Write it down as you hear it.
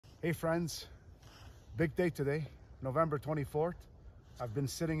Hey friends, big day today, November 24th. I've been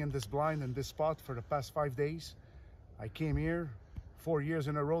sitting in this blind in this spot for the past 5 days. I came here 4 years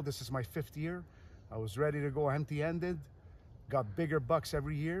in a row. This is my 5th year. I was ready to go empty-handed. Got bigger bucks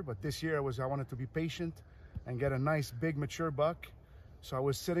every year, but this year I wanted to be patient and get a nice big mature buck. So I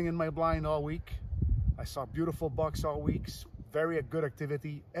was sitting in my blind all week. I saw beautiful bucks all week, very good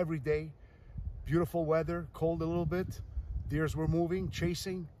activity every day. Beautiful weather, cold a little bit. Deers were moving,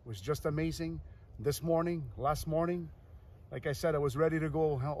 chasing, was just amazing. This morning, last morning, like I said, I was ready to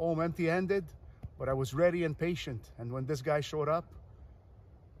go home empty-handed, but I was ready and patient. And when this guy showed up,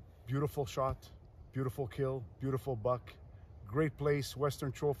 beautiful shot, beautiful kill, beautiful buck, great place,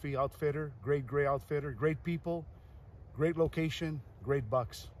 Western Trophy outfitter, great gray outfitter, great people, great location, great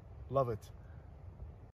bucks. Love it.